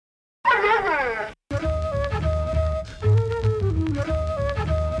Cause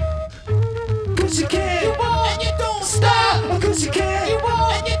you can, you won't, and you don't stop. Cause you can, you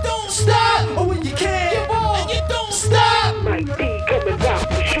won't, and you don't stop. Oh, when you can, you won't, and you don't stop. Might be coming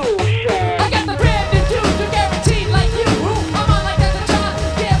out for sure, I got the brand new dude, you're guaranteed like you. I'm on like that's a job,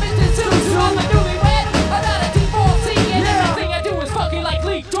 yeah, Mr. Susan. I'm a newlywed, I'm not a divorcee, and everything I do is fucking like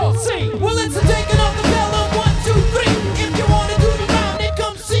Lee Dorsey. Well, it's a taking off the bell on 1, 2, 3. If you wanna do the round, then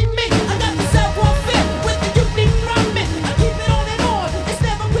come see me. I got the savoir-faire with the unique rhyming. I keep it on, it's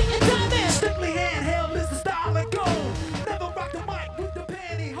never putting time in. Strictly handheld, Mr. Style and Gold. Never rock the mic with the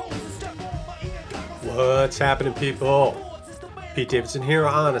pantyhose and step on my ear. What's happening, people? Pete Davidson here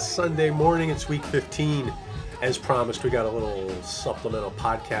on a Sunday morning. It's week 15. As promised, we got a little supplemental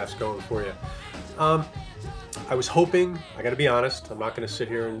podcast going for you. I was hoping, I gotta be honest, I'm not gonna sit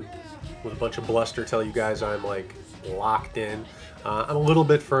here and with a bunch of bluster tell you guys I'm like locked in. I'm a little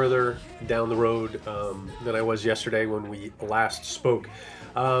bit further down the road than I was yesterday when we last spoke.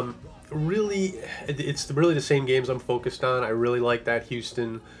 Really, it's really the same games I'm focused on. I really like that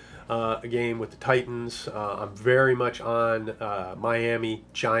Houston game with the Titans. I'm very much on Miami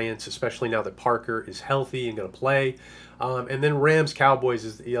Giants, especially now that Parker is healthy and going to play. And then Rams Cowboys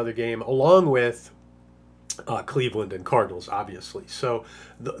is the other game, along with Cleveland and Cardinals, obviously. So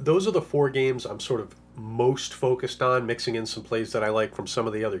those are the four games I'm sort of most focused on, mixing in some plays that I like from some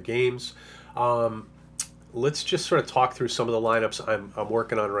of the other games. Let's just sort of talk through some of the lineups I'm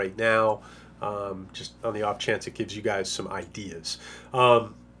working on right now, just on the off chance it gives you guys some ideas.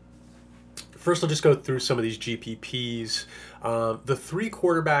 First, I'll just go through some of these GPPs. The three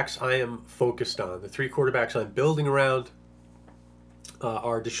quarterbacks I am focused on, the three quarterbacks I'm building around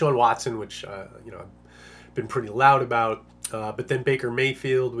are Deshaun Watson, which I've been pretty loud about, but then Baker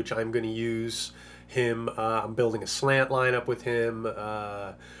Mayfield, which I'm going to use him. I'm building a slant lineup with him.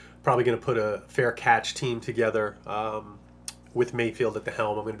 Probably going to put a fair catch team together with Mayfield at the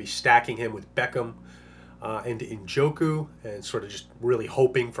helm. I'm going to be stacking him with Beckham and Njoku, and sort of just really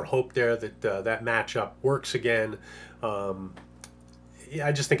hoping for hope there that that matchup works again.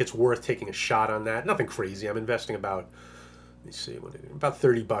 I just think it's worth taking a shot on that. Nothing crazy. I'm investing about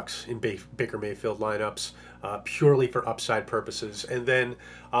 $30 in Baker Mayfield lineups, purely for upside purposes. And then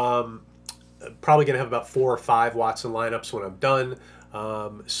probably going to have about 4 or 5 Watson lineups when I'm done.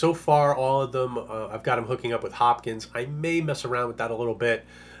 So far, all of them, I've got them hooking up with Hopkins. I may mess around with that a little bit.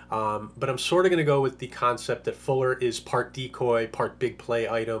 But I'm sort of going to go with the concept that Fuller is part decoy, part big play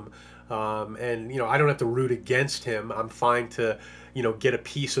item. And, I don't have to root against him. I'm fine to, get a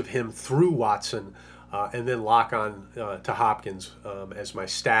piece of him through Watson and then lock on to Hopkins as my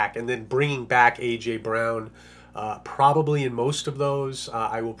stack. And then bringing back A.J. Brown, probably in most of those.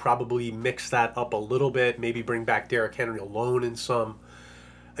 I will probably mix that up a little bit, maybe bring back Derrick Henry alone in some.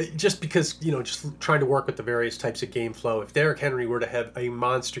 Just because, just trying to work with the various types of game flow. If Derrick Henry were to have a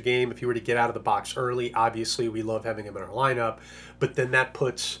monster game, if he were to get out of the box early, obviously we love having him in our lineup. But then that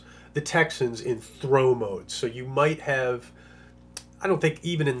puts the Texans in throw mode. So you might have, I don't think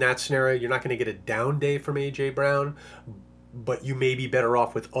even in that scenario, you're not going to get a down day from A.J. Brown. But you may be better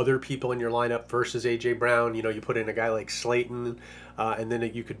off with other people in your lineup versus A.J. Brown. You put in a guy like Slayton, and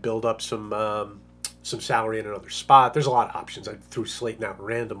then you could build up some salary in another spot. There's a lot of options. I threw Slayton out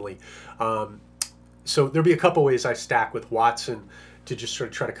randomly. So there'll be a couple ways I stack with Watson to just sort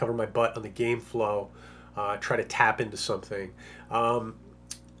of try to cover my butt on the game flow, try to tap into something.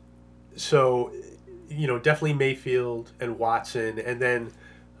 So, definitely Mayfield and Watson. And then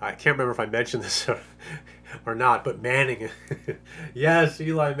I can't remember if I mentioned this or not, but Manning. Yes,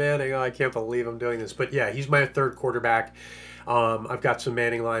 Eli Manning. Oh, I can't believe I'm doing this. But yeah, he's my third quarterback. I've got some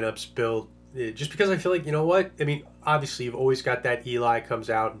Manning lineups built. Just because I feel like, obviously you've always got that Eli comes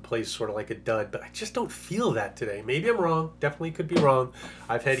out and plays sort of like a dud, but I just don't feel that today. Maybe I'm wrong. Definitely could be wrong.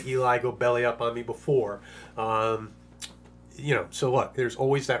 I've had Eli go belly up on me before. So look, there's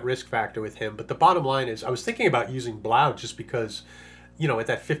always that risk factor with him. But the bottom line is I was thinking about using Blau just because, at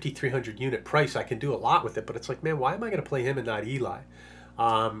that 5,300 unit price, I can do a lot with it. But it's like, man, why am I going to play him and not Eli?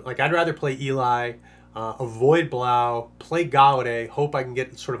 I'd rather play Eli, avoid Blau, play Galladay, hope I can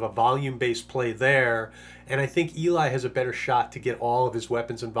get sort of a volume-based play there. And I think Eli has a better shot to get all of his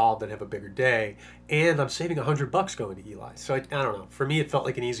weapons involved and have a bigger day. And I'm saving $100 going to Eli. So I don't know. For me, it felt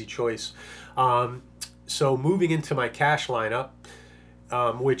like an easy choice. So moving into my cash lineup,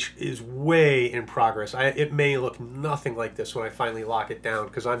 which is way in progress. It may look nothing like this when I finally lock it down,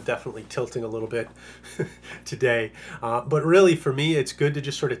 because I'm definitely tilting a little bit today. But really, for me, it's good to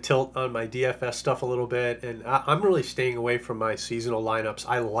just sort of tilt on my DFS stuff a little bit, and I'm really staying away from my seasonal lineups.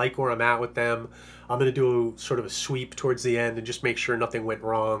 I like where I'm at with them. I'm going to do sort of a sweep towards the end and just make sure nothing went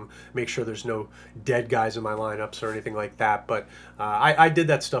wrong, make sure there's no dead guys in my lineups or anything like that. But I did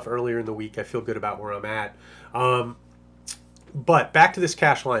that stuff earlier in the week. I feel good about where I'm at. But back to this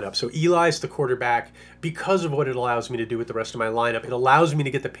cash lineup. So Eli's the quarterback. Because of what it allows me to do with the rest of my lineup, it allows me to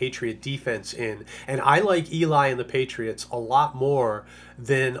get the Patriot defense in. And I like Eli and the Patriots a lot more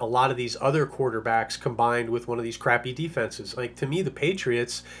than a lot of these other quarterbacks combined with one of these crappy defenses. Like, to me, the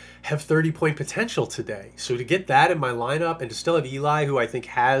Patriots have 30-point potential today. So to get that in my lineup and to still have Eli, who I think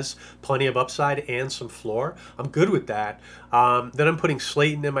has plenty of upside and some floor, I'm good with that. Then I'm putting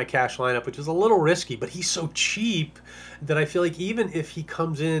Slayton in my cash lineup, which is a little risky, but he's so cheap that I feel like even if he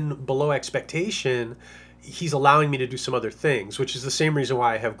comes in below expectation, he's allowing me to do some other things, which is the same reason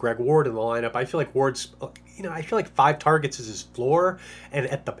why I have Greg Ward in the lineup. I feel like Ward's, I feel like 5 targets is his floor, and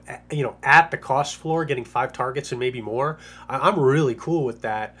at the cost floor, getting 5 targets and maybe more, I'm really cool with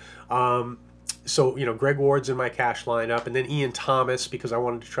that. So, Greg Ward's in my cash lineup, and then Ian Thomas, because I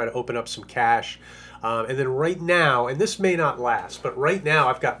wanted to try to open up some cash. And then right now, and this may not last, but right now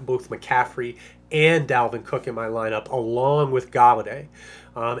I've got both McCaffrey and Dalvin Cook in my lineup, along with Galladay.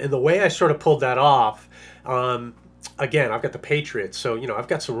 And the way I sort of pulled that off, again, I've got the Patriots, so, I've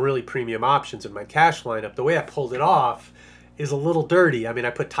got some really premium options in my cash lineup. The way I pulled it off is a little dirty. I mean,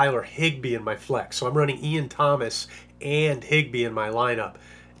 I put Tyler Higbee in my flex, so I'm running Ian Thomas and Higbee in my lineup.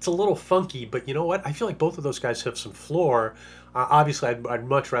 It's a little funky, but you know what? I feel like both of those guys have some floor. Obviously, I'd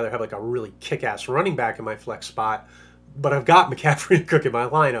much rather have like a really kick-ass running back in my flex spot, but I've got McCaffrey and Cook in my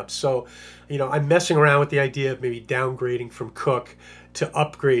lineup. So, I'm messing around with the idea of maybe downgrading from Cook to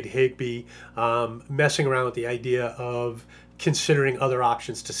upgrade Higbee, messing around with the idea of considering other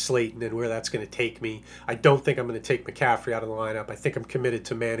options to Slayton and where that's going to take me. I don't think I'm going to take McCaffrey out of the lineup. I think I'm committed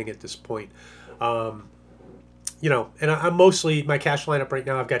to Manning at this point. And I'm mostly, my cash lineup right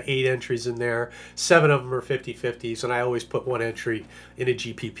now, I've got 8 entries in there. 7 of them are 50-50s, and I always put 1 entry in a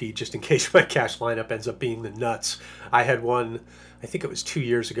GPP just in case my cash lineup ends up being the nuts. I had one, I think it was 2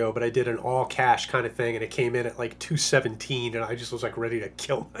 years ago, but I did an all cash kind of thing, and it came in at like 217, and I just was like ready to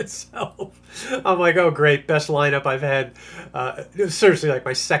kill myself. I'm like, oh great, best lineup I've had. Seriously, like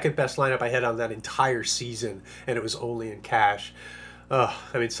my second best lineup I had on that entire season, and it was only in cash.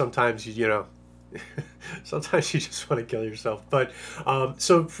 Sometimes sometimes you just want to kill yourself. But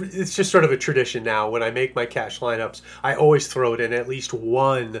so it's just sort of a tradition now. When I make my cash lineups, I always throw it in at least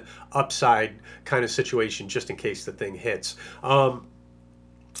one upside kind of situation just in case the thing hits.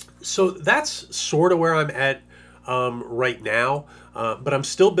 So that's sort of where I'm at right now. But I'm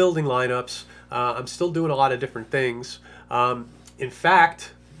still building lineups. I'm still doing a lot of different things. In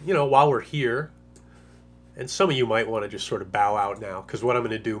fact, while we're here, and some of you might want to just sort of bow out now because what I'm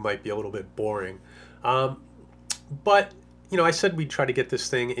going to do might be a little bit boring. But, I said we'd try to get this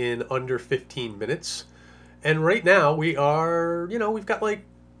thing in under 15 minutes. And right now we are,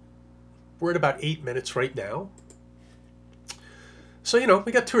 we're at about 8 minutes right now. So,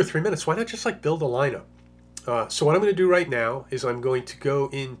 we got 2 or 3 minutes. Why not just build a lineup? So what I'm going to do right now is I'm going to go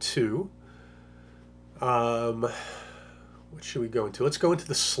into, what should we go into? Let's go into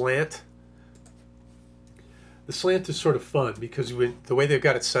the slant. The slant is sort of fun because the way they've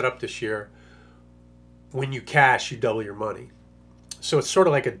got it set up this year, when you cash, you double your money. So it's sort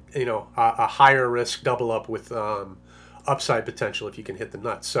of like a higher risk double up with upside potential if you can hit the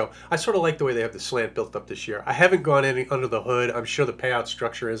nuts. So I sort of like the way they have the slant built up this year. I haven't gone any under the hood. I'm sure the payout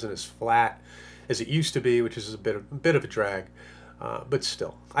structure isn't as flat as it used to be, which is a bit of a drag. But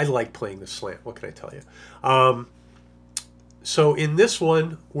still, I like playing the slant. What can I tell you? So in this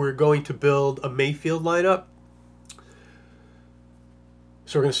one, we're going to build a Mayfield lineup.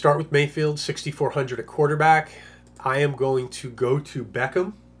 So we're going to start with Mayfield, 6,400 at quarterback. I am going to go to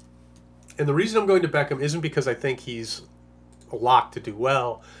Beckham. And the reason I'm going to Beckham isn't because I think he's a lock to do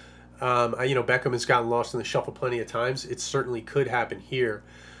well. Beckham has gotten lost in the shuffle plenty of times. It certainly could happen here.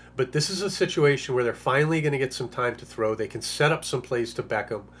 But this is a situation where they're finally going to get some time to throw. They can set up some plays to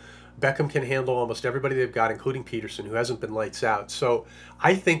Beckham. Beckham can handle almost everybody they've got, including Peterson, who hasn't been lights out. So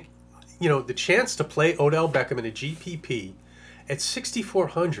I think, the chance to play Odell Beckham in a GPP at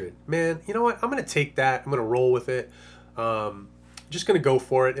 6,400, man, you know what? I'm going to take that. I'm going to roll with it. Just going to go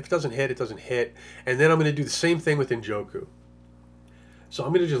for it. If it doesn't hit, it doesn't hit. And then I'm going to do the same thing with Njoku. So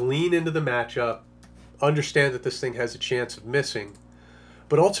I'm going to just lean into the matchup, understand that this thing has a chance of missing,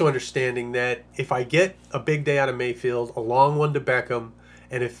 but also understanding that if I get a big day out of Mayfield, a long one to Beckham,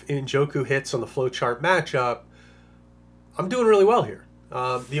 And if Njoku hits on the flowchart matchup, I'm doing really well here.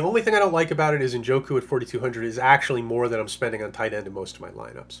 The only thing I don't like about it is Njoku at 4,200 is actually more than I'm spending on tight end in most of my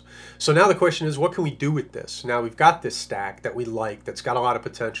lineups. So now the question is, what can we do with this? Now we've got this stack that we like, that's got a lot of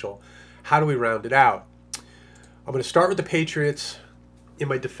potential. How do we round it out? I'm going to start with the Patriots in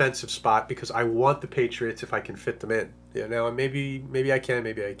my defensive spot because I want the Patriots if I can fit them in. Yeah, now maybe I can,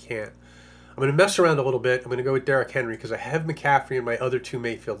 maybe I can't. I'm going to mess around a little bit. I'm going to go with Derrick Henry because I have McCaffrey in my other two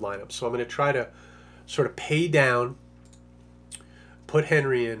Mayfield lineups. So I'm going to try to sort of pay down, put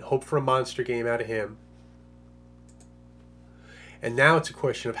Henry in, hope for a monster game out of him. And now it's a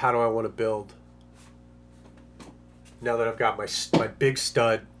question of how do I want to build now that I've got my big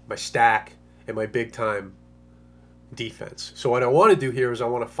stud, my stack, and my big time defense. So what I want to do here is I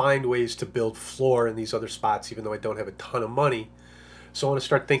want to find ways to build floor in these other spots even though I don't have a ton of money. So I want to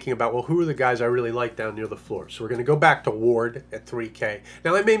start thinking about, well, who are the guys I really like down near the floor? So we're going to go back to Ward at 3K.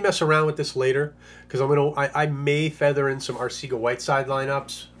 Now, I may mess around with this later because I may feather in some Arcega-Whiteside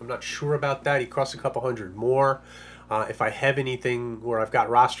lineups. I'm not sure about that. He costs a couple hundred more. If I have anything where I've got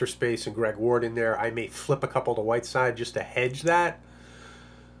roster space and Greg Ward in there, I may flip a couple to Whiteside just to hedge that.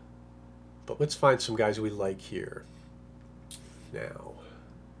 But let's find some guys we like here. Now,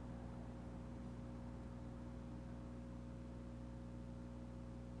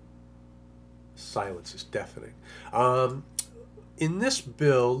 silence is deafening. In this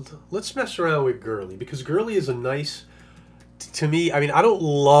build, let's mess around with Gurley because Gurley is a nice, to me, I mean, I don't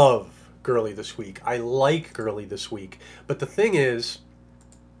love Gurley this week. I like Gurley this week. But the thing is,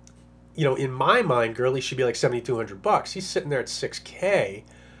 you know, in my mind, Gurley should be like $7,200. He's sitting there at 6K.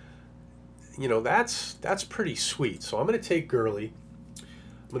 You know, that's pretty sweet. So I'm going to take Gurley.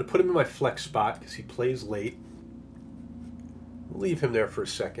 I'm going to put him in my flex spot because he plays late. We'll leave him there for a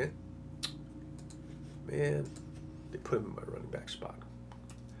second. Man, they put him in my running back spot.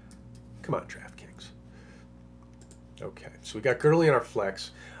 Come on, DraftKings. Okay, so we got Gurley in our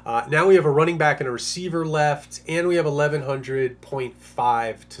flex. Now we have a running back and a receiver left, and we have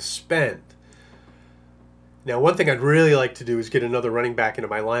 1,100.5 to spend. Now, one thing I'd really like to do is get another running back into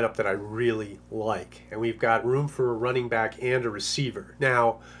my lineup that I really like. And we've got room for a running back and a receiver.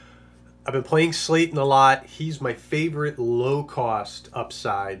 Now, I've been playing Slayton a lot. He's my favorite low-cost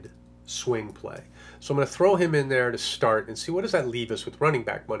upside swing play. So I'm going to throw him in there to start and see what does that leave us with running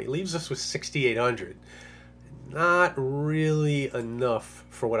back money. It leaves us with 6,800. Not really enough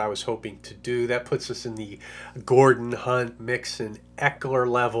for what I was hoping to do. That puts us in the Gordon, Hunt, Mixon, Eckler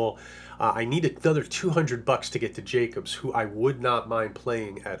level. I need another $200 to get to Jacobs, who I would not mind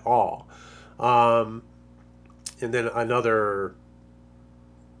playing at all. And then another,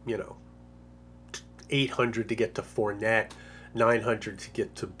 800 to get to Fournette, 900 to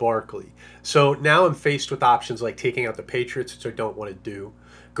get to Barkley. So now I'm faced with options like taking out the Patriots, which I don't want to do,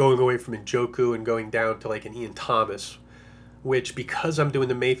 going away from Njoku and going down to like an Ian Thomas, which because I'm doing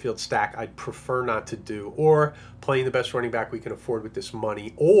the Mayfield stack, I'd prefer not to do, or playing the best running back we can afford with this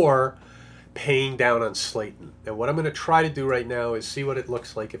money, or paying down on Slayton. And what I'm going to try to do right now is see what it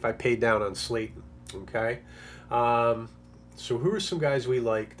looks like if I pay down on Slayton, okay? So who are some guys we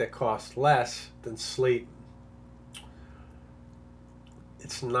like that cost less than Slayton?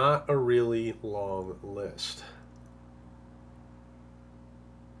 It's not a really long list.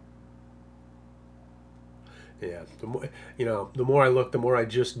 Yeah, the more I look, the more I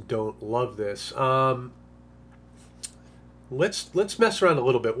just don't love this. Let's mess around a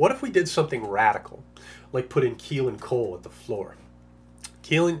little bit. What if we did something radical, like put in Keelan Cole at the floor?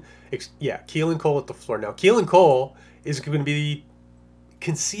 Keelan Cole at the floor. Now, Keelan Cole is going to be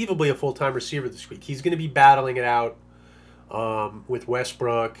conceivably a full-time receiver this week. He's going to be battling it out with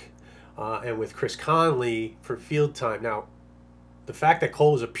Westbrook and with Chris Conley for field time. Now, the fact that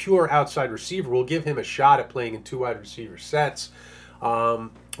Cole is a pure outside receiver will give him a shot at playing in two wide receiver sets.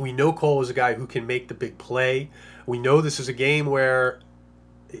 We know Cole is a guy who can make the big play. We know this is a game where,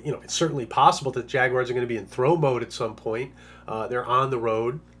 it's certainly possible that the Jaguars are going to be in throw mode at some point. They're on the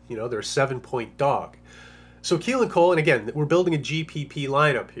road. They're a 7-point dog. So Keelan Cole, and again, we're building a GPP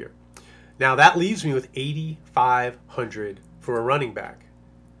lineup here. Now that leaves me with 8,500 for a running back,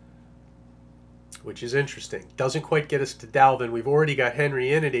 which is interesting. Doesn't quite get us to Dalvin. We've already got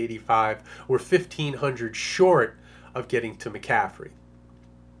Henry in at 85. We're 1,500 short of getting to McCaffrey.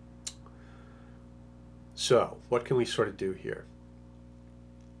 So what can we sort of do here?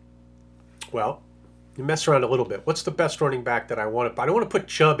 Well, you mess around a little bit. What's the best running back that I want to? I don't want to put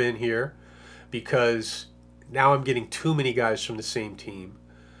Chubb in here because now I'm getting too many guys from the same team.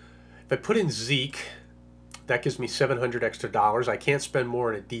 If I put in Zeke, that gives me $700 extra. I can't spend more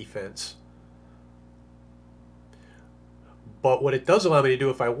on a defense. But what it does allow me to do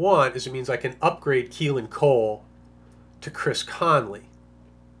if I want is it means I can upgrade Keelan Cole to Chris Conley.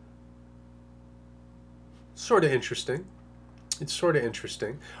 Sort of interesting. It's sort of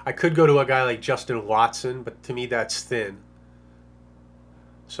interesting. I could go to a guy like Justin Watson, but to me that's thin.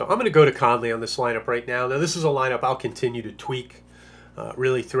 So I'm going to go to Conley on this lineup right now. Now this is a lineup I'll continue to tweak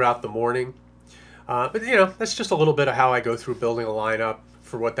really throughout the morning. But that's just a little bit of how I go through building a lineup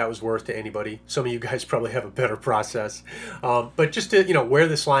for what that was worth to anybody. Some of you guys probably have a better process. But just to, where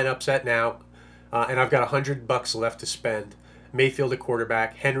this lineup's at now, and I've got $100 left to spend. Mayfield at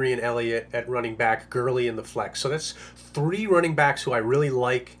quarterback, Henry and Elliott at running back, Gurley in the flex. So that's 3 running backs who I really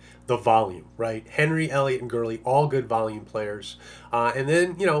like the volume, right? Henry, Elliott, and Gurley, all good volume players. And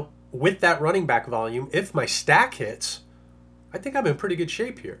then, with that running back volume, if my stack hits, I think I'm in pretty good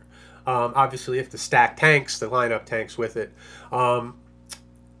shape here. Obviously, if the stack tanks, the lineup tanks with it.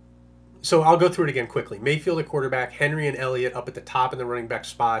 So I'll go through it again quickly. Mayfield at quarterback, Henry and Elliott up at the top in the running back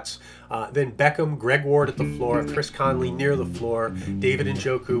spots. Then Beckham, Greg Ward at the floor, Chris Conley near the floor, David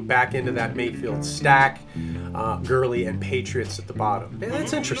Njoku back into that Mayfield stack, Gurley and Patriots at the bottom. Man,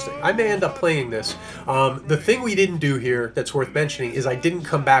 that's interesting. I may end up playing this. The thing we didn't do here that's worth mentioning is I didn't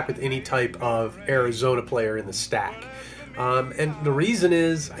come back with any type of Arizona player in the stack. And the reason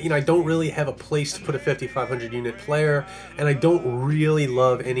is, I don't really have a place to put a 5,500 unit player, and I don't really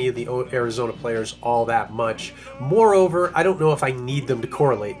love any of the Arizona players all that much. Moreover, I don't know if I need them to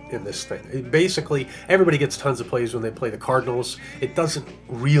correlate in this thing. Basically, everybody gets tons of plays when they play the Cardinals. It doesn't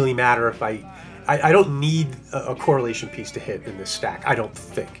really matter if I don't need a correlation piece to hit in this stack, I don't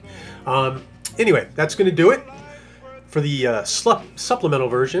think. Anyway, that's going to do it for the supplemental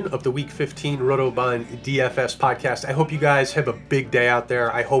version of the Week 15 Roto-Bun DFS podcast. I hope you guys have a big day out there.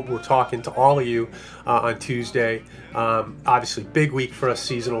 I hope we're talking to all of you on Tuesday. Obviously, big week for us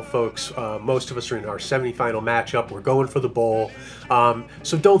seasonal folks. Most of us are in our semifinal matchup. We're going for the bowl.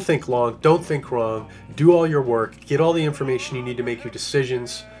 So don't think long. Don't think wrong. Do all your work. Get all the information you need to make your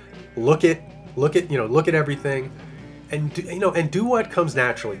decisions. Look at everything. And do what comes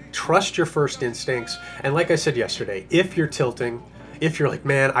naturally. Trust your first instincts. And like I said yesterday, if you're tilting, if you're like,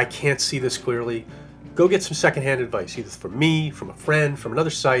 man, I can't see this clearly, go get some secondhand advice, either from me, from a friend, from another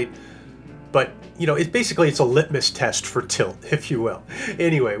site. But it's a litmus test for tilt, if you will.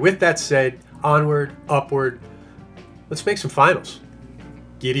 Anyway, with that said, onward, upward. Let's make some finals.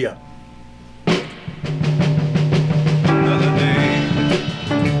 Giddy up.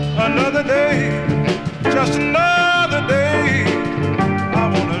 Another day, just another day. I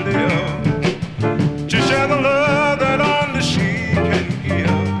wanna live to share the love that only she can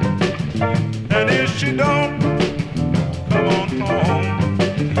give. And if she don't, come on home.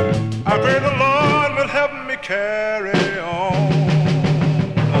 I pray the Lord will help me carry